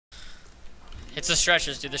It's the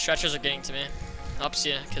stretchers, dude. The stretchers are getting to me. Up,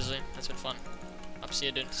 see ya, Kizzy. That's been fun. Up, see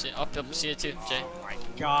ya, dude. See ya. Up, see ya too, Jay. Oh my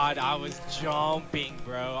god, I was jumping,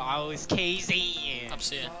 bro. I was KZing. Up,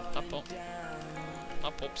 see ya. Up, up.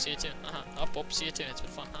 Up, see ya too. Up, see ya too. It's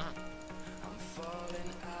been fun.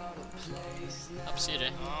 Up, see ya,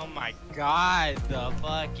 Jay. Oh my god, the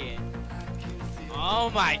fucking. Oh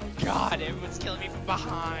my god, everyone's killing me from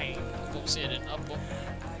behind. Up, see ya, dude.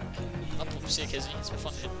 Up, see ya, Kizzy. It's been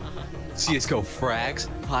fun, dude. CSGO frags,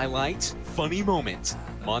 highlights, funny moments.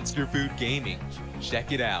 Monster Food Gaming.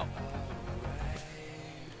 Check it out.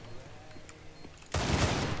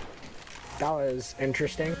 That was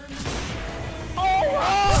interesting.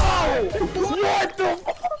 Oh! What the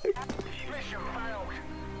fuck?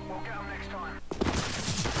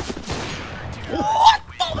 What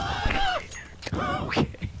the fuck? Okay.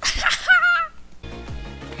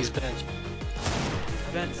 He's benched.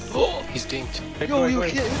 Oh! He's dinked. Yo, you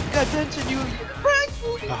got benched and you.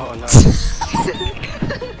 Oh no.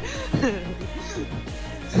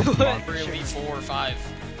 3v4 or 5.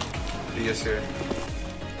 Yes, sir.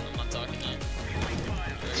 I'm not talking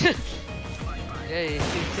yet. Hey,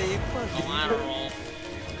 Oh, I don't roll.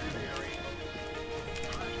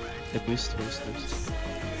 The boost.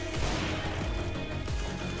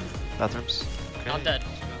 Bathrooms. Not dead.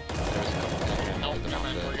 No, never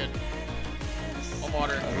mind. We're good. One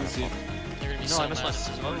water. You're gonna be so I missed my mad.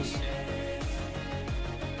 smoke.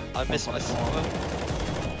 I missed my smoke.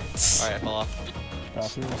 Alright, I fell off.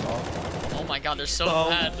 Oh my god, they're so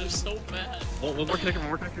mad. They're so mad. One more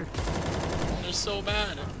connector, They're so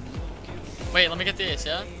mad. Wait, let me get this,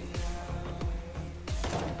 yeah?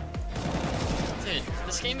 Dude,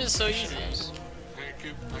 this game is so easy.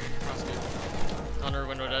 Under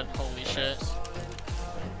window dead. Holy shit.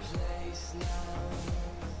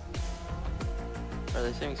 Are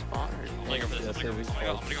they saving spawn? Or... I'm gonna go for this. I'm gonna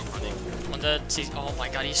go running. One dead. Oh my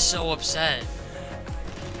god, he's so upset.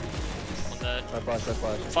 One dead. I flash.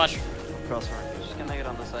 Flash. Crossfire. Just gonna make it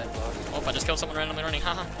on the side block. Oh, I just killed someone randomly running.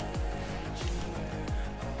 Haha.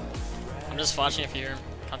 I'm just flashing if you hear him.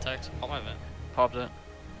 Contact. Pop my vent. Popped it.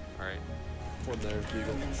 Alright. One there,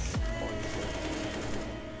 Beagle.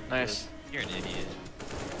 Nice. You're an idiot.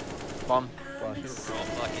 Bomb. Flash. We're all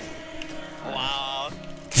fucking. Wow.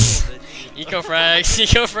 Eco frags.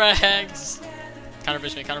 Eco frags. Counter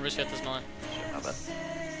boost me at this moment. Not bad.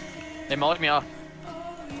 They mollied me off.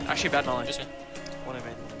 Actually, bad molly. Boost me. One I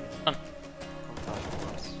made. Come.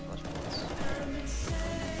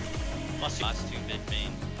 Last two mid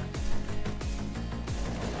main.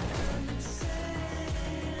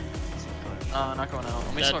 Not going out.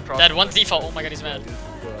 Let me smoke cross. Dead. One's default. Oh my god, he's mad.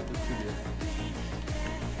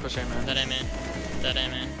 Push A, man. Dead A man. Dead A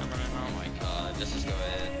man. I'm running. Oh my god, just go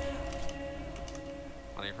ahead.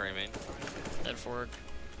 On your frame main. Dead forward.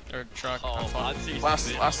 Or truck. Oh, Last.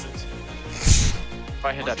 If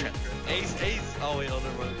I hit that train. Ace. Oh wait, other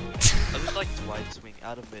one. I just like wide swing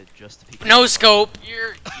out of mid just to peek. No scope.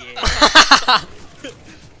 You're. Yeah.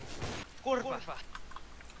 Kurwa.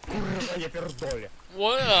 Kurwa, nie pierdolę.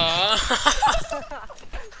 What?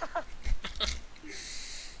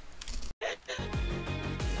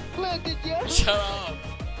 Shut up.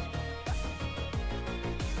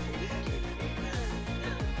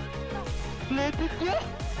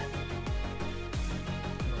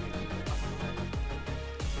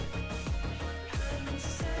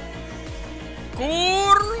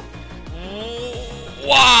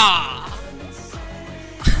 Wow.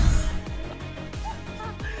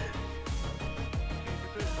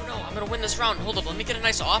 No, I'm gonna win this round. Hold up, let me get a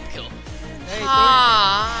nice op kill. Hey,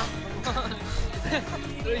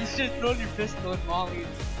 you should throw your pistol and molly.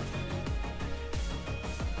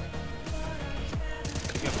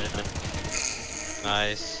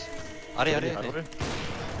 Nice. Are.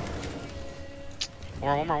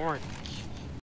 One more.